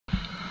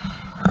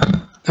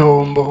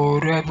ॐ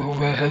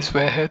भूर्भुवः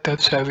स्वः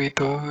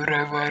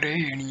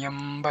तत्सवितुर्वरेण्यं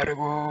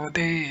भर्गो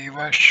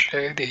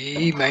देवस्य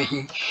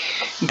धीमहि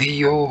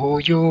धियो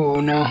यो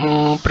नः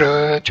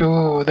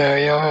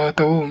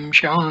प्रचोदयात्। ॐ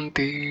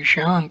शान्ति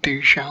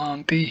शान्ति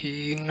शान्तिः.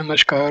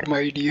 Namaskar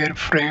my dear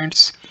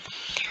friends.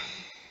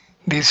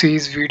 This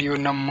is video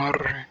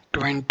number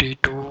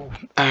 22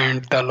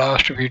 and the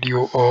last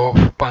video of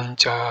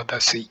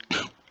Panchadasi.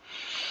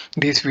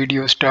 This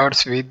video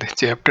starts with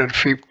chapter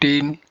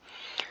 15,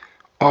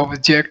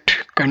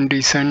 Object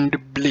Conditioned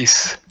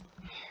Bliss.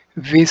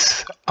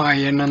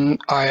 Vishyananda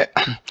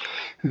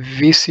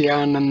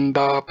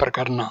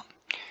Prakarana.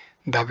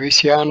 The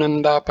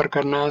Vishyananda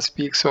Prakarana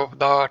speaks of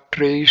the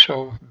trace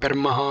of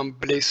Brahma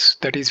bliss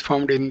that is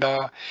found in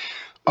the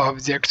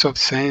objects of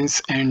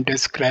sense and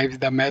describes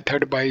the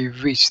method by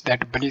which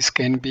that bliss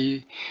can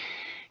be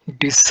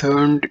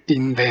discerned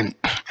in them.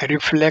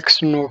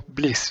 Reflection of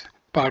bliss.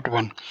 Part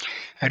 1.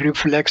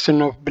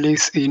 Reflection of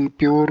bliss in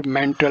pure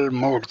mental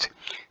modes.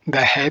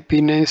 The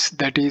happiness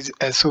that is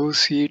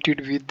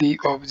associated with the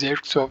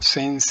objects of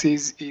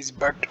senses is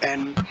but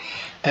an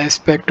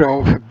aspect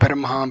of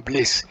Brahma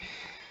bliss,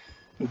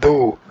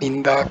 though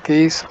in the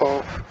case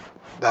of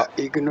the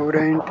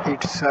ignorant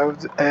it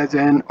serves as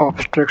an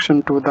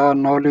obstruction to the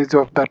knowledge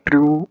of the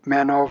true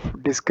man of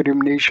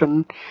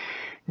discrimination,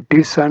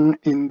 discern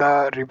in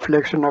the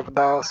reflection of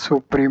the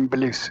supreme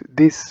bliss.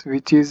 This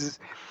which is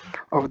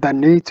of the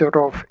nature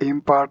of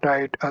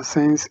impartite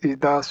essence is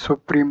the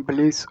supreme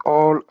bliss.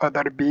 All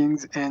other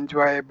beings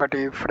enjoy but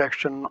a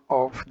fraction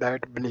of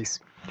that bliss.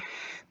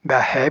 The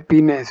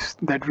happiness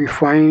that we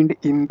find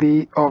in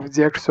the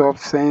objects of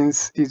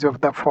sense is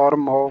of the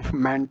form of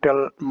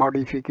mental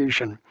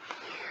modification.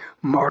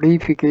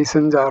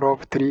 Modifications are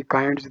of three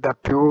kinds: the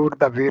pure,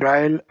 the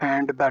virile,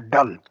 and the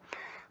dull.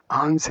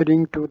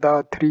 Answering to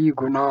the three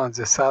gunas,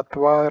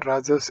 sattva,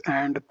 rajas,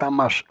 and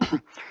tamas,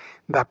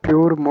 the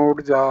pure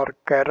modes are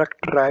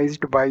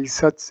characterized by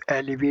such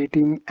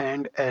elevating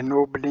and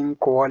ennobling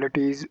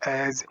qualities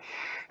as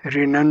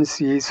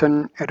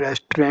renunciation,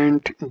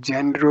 restraint,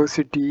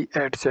 generosity,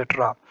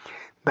 etc.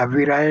 The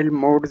virile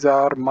modes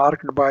are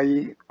marked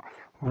by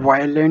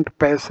violent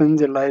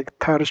passions like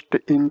thirst,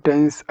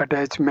 intense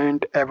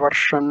attachment,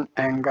 aversion,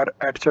 anger,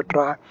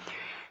 etc.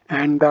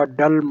 And the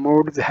dull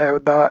modes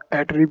have the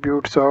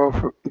attributes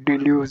of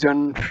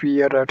delusion,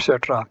 fear,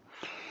 etc.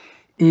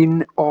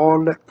 In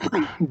all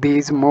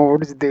these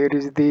modes, there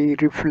is the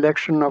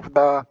reflection of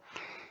the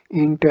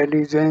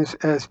intelligence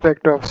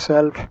aspect of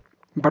self,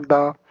 but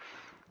the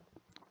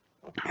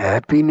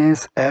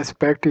happiness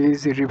aspect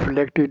is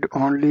reflected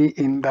only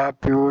in the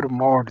pure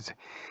modes.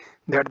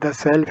 That the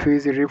self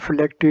is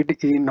reflected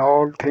in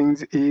all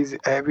things is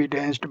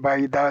evidenced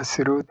by the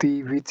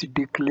Shruti, which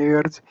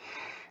declares,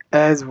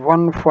 as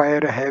one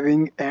fire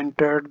having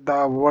entered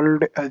the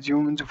world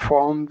assumes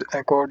forms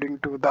according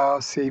to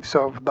the shapes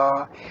of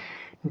the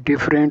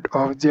different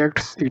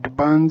objects it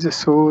burns,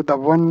 so the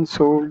one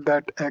soul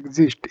that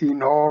exists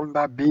in all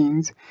the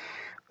beings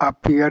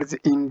appears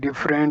in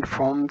different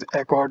forms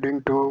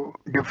according to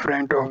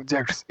different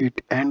objects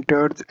it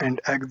enters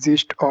and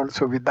exists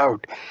also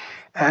without.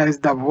 As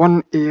the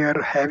one air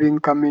having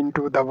come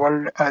into the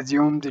world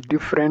assumes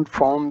different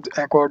forms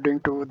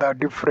according to the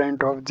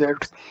different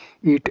objects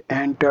it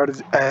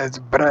enters as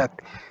breath,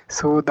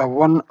 so the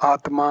one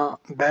Atma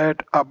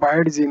that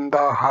abides in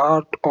the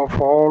heart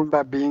of all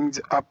the beings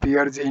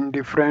appears in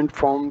different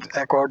forms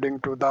according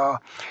to the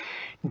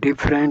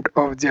different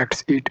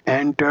objects it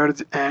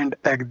enters and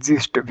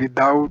exists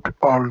without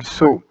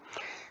also.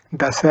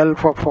 The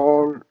self of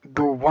all,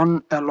 though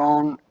one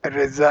alone,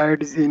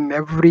 resides in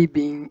every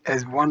being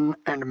as one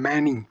and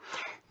many,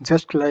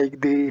 just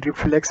like the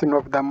reflection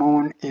of the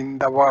moon in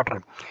the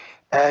water.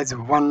 As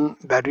one,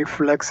 the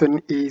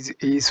reflection is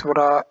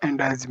Isvara, and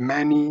as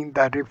many,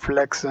 the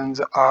reflections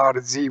are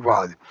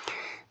Jivas.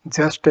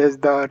 Just as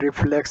the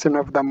reflection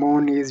of the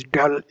moon is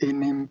dull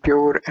in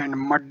impure and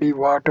muddy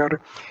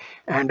water,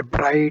 and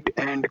bright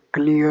and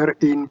clear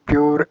in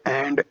pure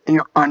and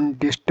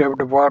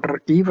undisturbed water,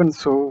 even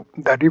so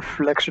the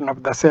reflection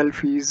of the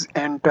self is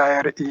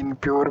entire in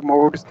pure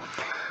modes,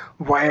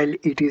 while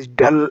it is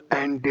dull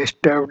and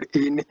disturbed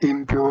in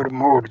impure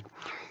modes.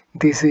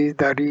 This is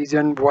the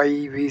reason why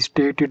we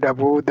stated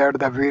above that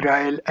the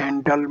virile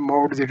and dull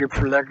modes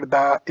reflect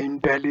the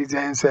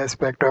intelligence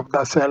aspect of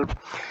the self,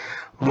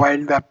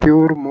 while the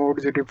pure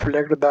modes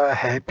reflect the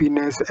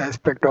happiness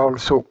aspect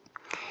also.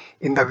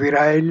 In the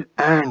virile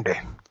and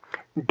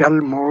dull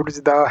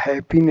modes, the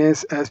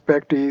happiness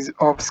aspect is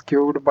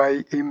obscured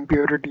by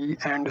impurity,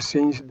 and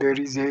since there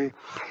is a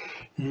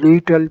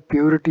little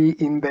purity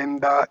in them,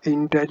 the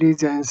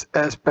intelligence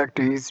aspect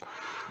is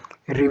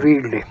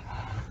revealed.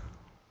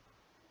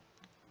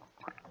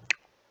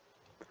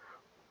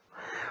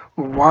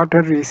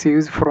 Water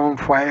receives from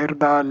fire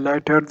the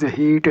latter's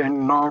heat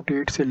and not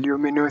its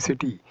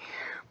luminosity.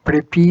 But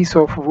a piece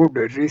of wood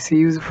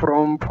receives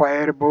from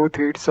fire both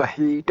its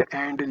heat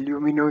and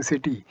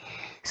luminosity.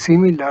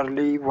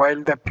 Similarly,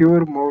 while the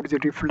pure modes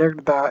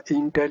reflect the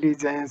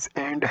intelligence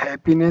and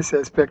happiness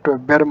aspect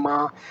of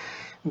Brahma,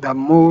 The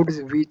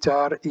modes which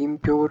are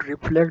impure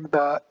reflect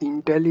the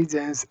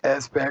intelligence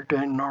aspect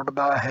and not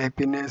the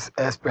happiness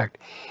aspect.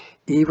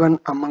 Even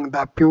among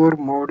the pure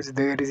modes,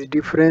 there is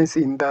difference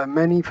in the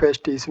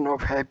manifestation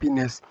of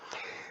happiness.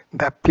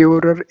 The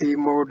purer a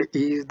mode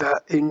is,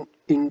 the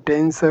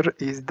intenser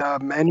is the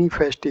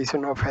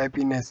manifestation of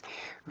happiness.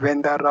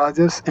 When the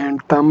rajas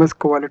and tamas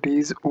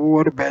qualities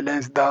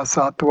overbalance the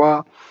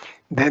sattva,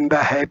 then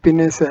the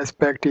happiness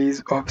aspect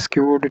is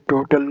obscured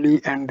totally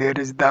and there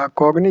is the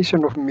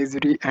cognition of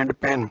misery and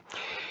pain.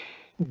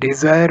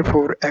 Desire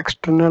for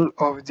external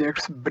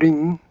objects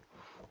bring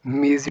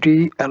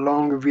misery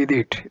along with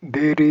it.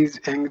 There is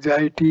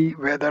anxiety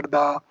whether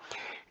the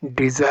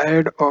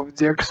desired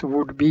objects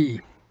would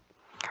be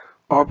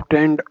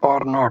obtained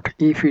or not.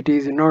 If it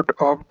is not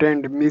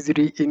obtained,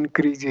 misery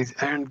increases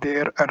and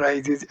there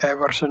arises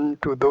aversion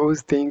to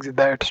those things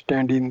that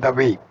stand in the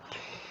way.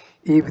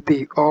 If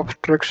the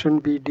obstruction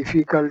be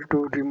difficult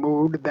to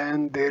remove,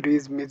 then there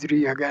is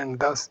misery again.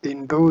 Thus,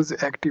 in those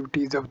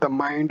activities of the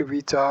mind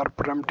which are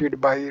prompted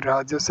by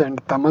rajas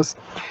and tamas,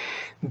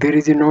 there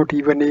is not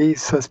even a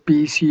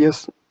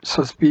suspicion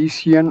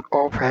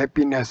of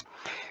happiness.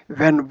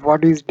 When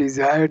what is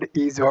desired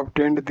is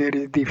obtained, there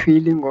is the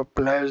feeling of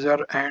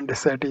pleasure and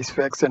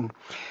satisfaction.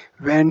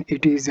 When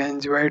it is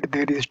enjoyed,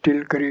 there is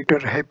still greater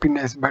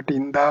happiness, but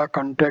in the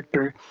contact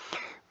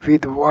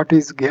with what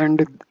is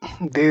gained,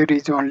 there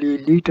is only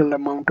little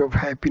amount of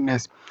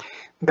happiness.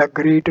 The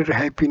greater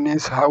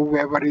happiness,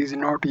 however, is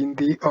not in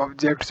the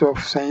objects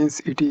of sense,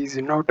 it is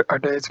not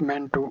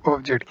attachment to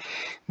object.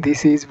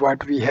 This is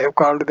what we have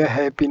called the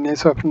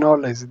happiness of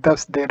knowledge.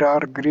 Thus, there are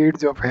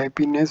grades of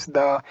happiness.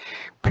 The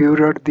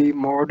purer the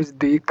modes,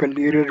 the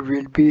clearer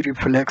will be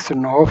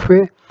reflection of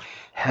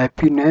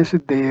happiness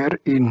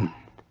therein.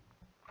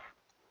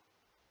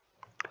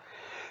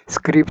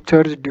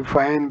 Scriptures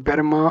define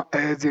Brahma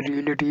as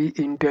reality,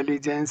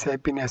 intelligence,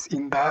 happiness.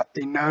 In the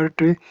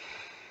inert,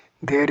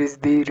 there is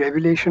the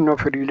revelation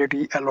of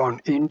reality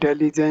alone.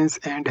 Intelligence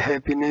and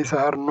happiness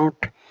are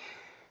not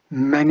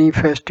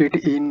manifested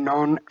in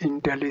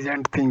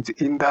non-intelligent things.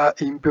 In the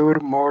impure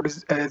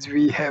modes, as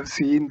we have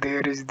seen,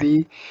 there is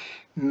the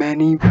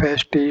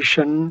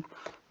manifestation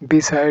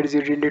besides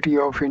the reality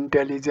of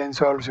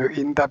intelligence also.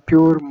 In the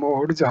pure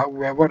modes,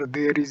 however,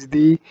 there is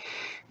the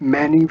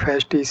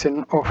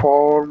manifestation of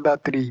all the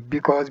three.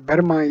 Because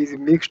Brahma is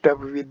mixed up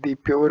with the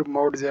pure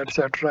modes,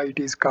 etc., it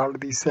is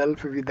called the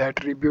self with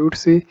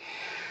attributes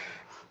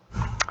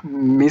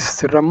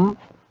Misram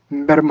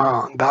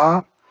Brahma.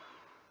 The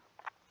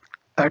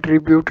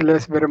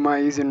attributeless Brahma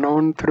is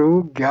known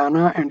through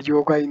jnana and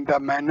yoga in the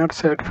manner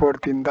set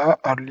forth in the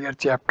earlier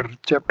chapter.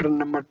 Chapter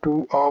number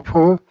 2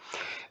 of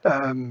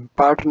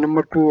part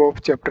number 2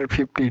 of chapter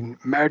 15.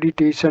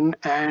 Meditation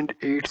and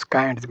its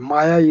kinds.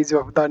 Maya is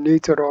of the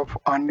nature of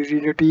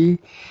unreality,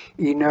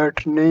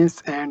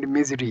 inertness and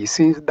misery.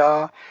 Since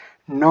the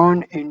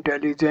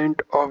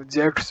non-intelligent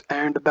objects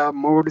and the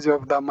modes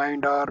of the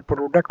mind are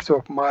products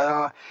of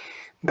Maya,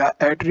 the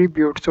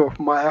attributes of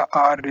Maya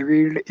are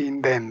revealed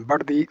in them,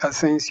 but the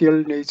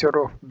essential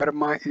nature of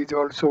Brahma is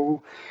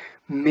also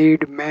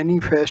made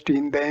manifest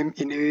in them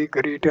in a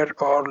greater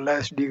or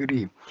less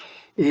degree.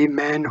 A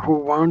man who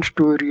wants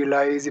to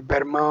realize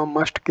Brahma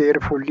must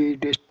carefully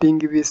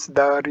distinguish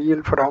the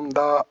real from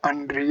the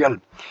unreal,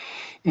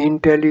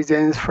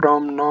 intelligence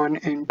from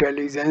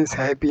non-intelligence,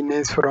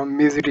 happiness from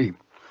misery.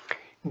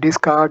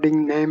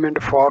 Discarding name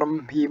and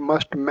form, he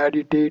must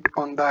meditate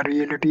on the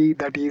reality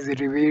that is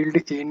revealed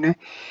in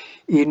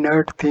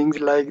inert things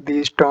like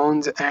the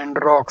stones and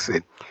rocks.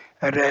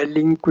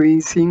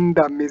 Relinquishing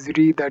the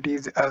misery that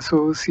is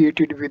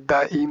associated with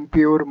the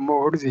impure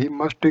modes, he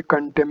must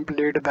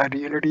contemplate the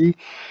reality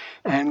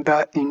and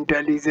the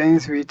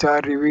intelligence which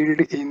are revealed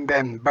in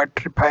them. But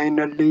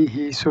finally,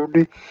 he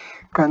should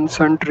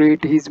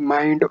concentrate his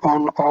mind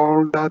on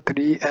all the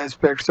three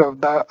aspects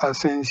of the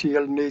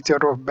essential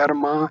nature of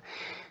Brahma,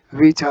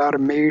 which are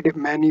made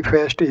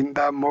manifest in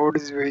the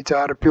modes which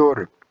are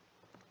pure.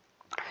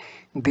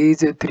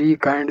 These three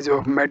kinds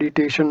of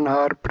meditation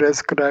are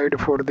prescribed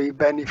for the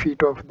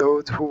benefit of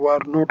those who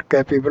are not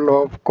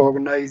capable of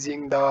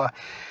cognizing the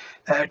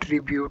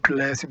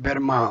attributeless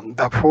Brahma.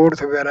 The fourth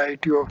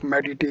variety of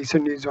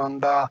meditation is on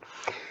the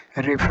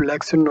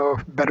reflection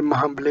of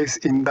Brahma bliss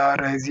in the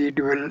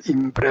residual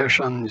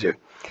impressions.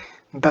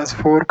 Thus,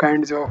 four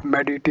kinds of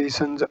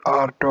meditations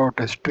are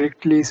taught.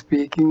 Strictly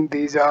speaking,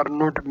 these are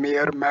not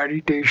mere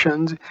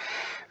meditations.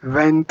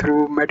 When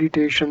through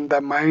meditation the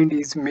mind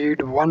is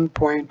made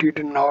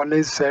one-pointed,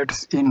 knowledge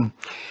sets in.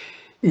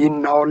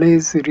 In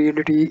knowledge,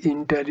 reality,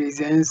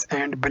 intelligence,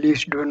 and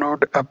bliss do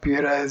not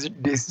appear as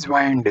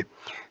disjoined.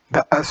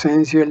 The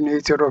essential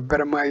nature of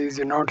Brahma is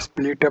not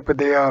split up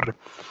there.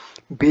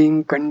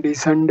 Being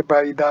conditioned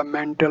by the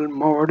mental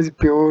modes,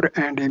 pure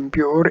and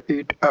impure,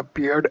 it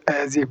appeared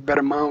as if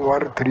Brahma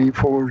were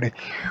threefold.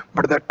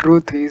 But the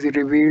truth is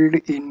revealed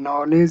in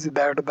knowledge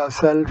that the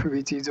self,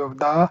 which is of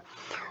the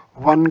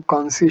one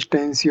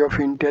consistency of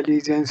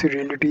intelligence,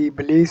 reality,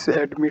 bliss,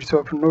 admits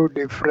of no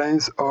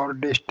difference or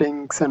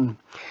distinction.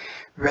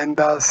 When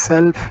the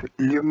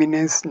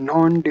self-luminous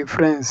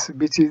non-difference,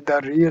 which is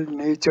the real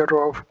nature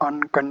of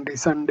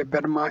unconditioned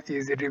Brahma,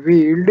 is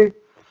revealed,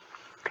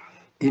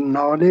 in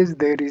knowledge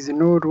there is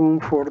no room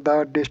for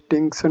the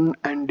distinction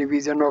and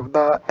division of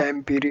the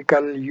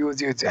empirical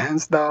usage.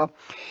 Hence the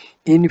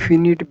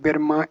infinite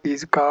Brahma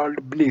is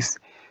called bliss.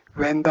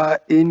 When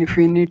the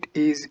infinite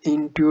is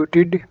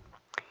intuited,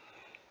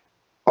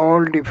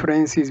 all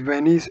differences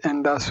vanish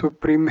and the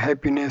supreme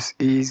happiness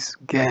is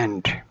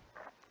gained.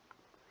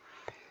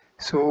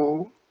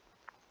 So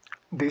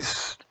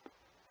this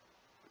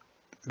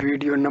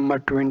video number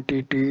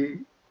 20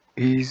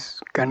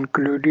 is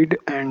concluded,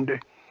 and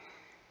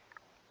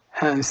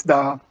hence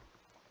the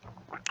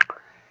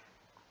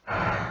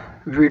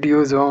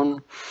videos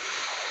on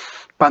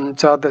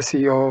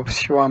Panchadasi of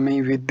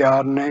Swami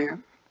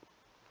Vidyarnaya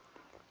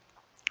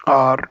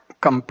are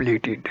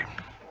completed.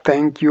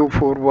 Thank you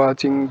for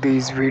watching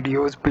these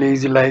videos.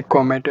 Please like,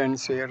 comment and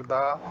share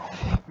the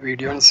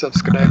video and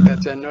subscribe the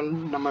channel.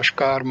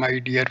 Namaskar my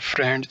dear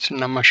friends.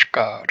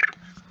 Namaskar.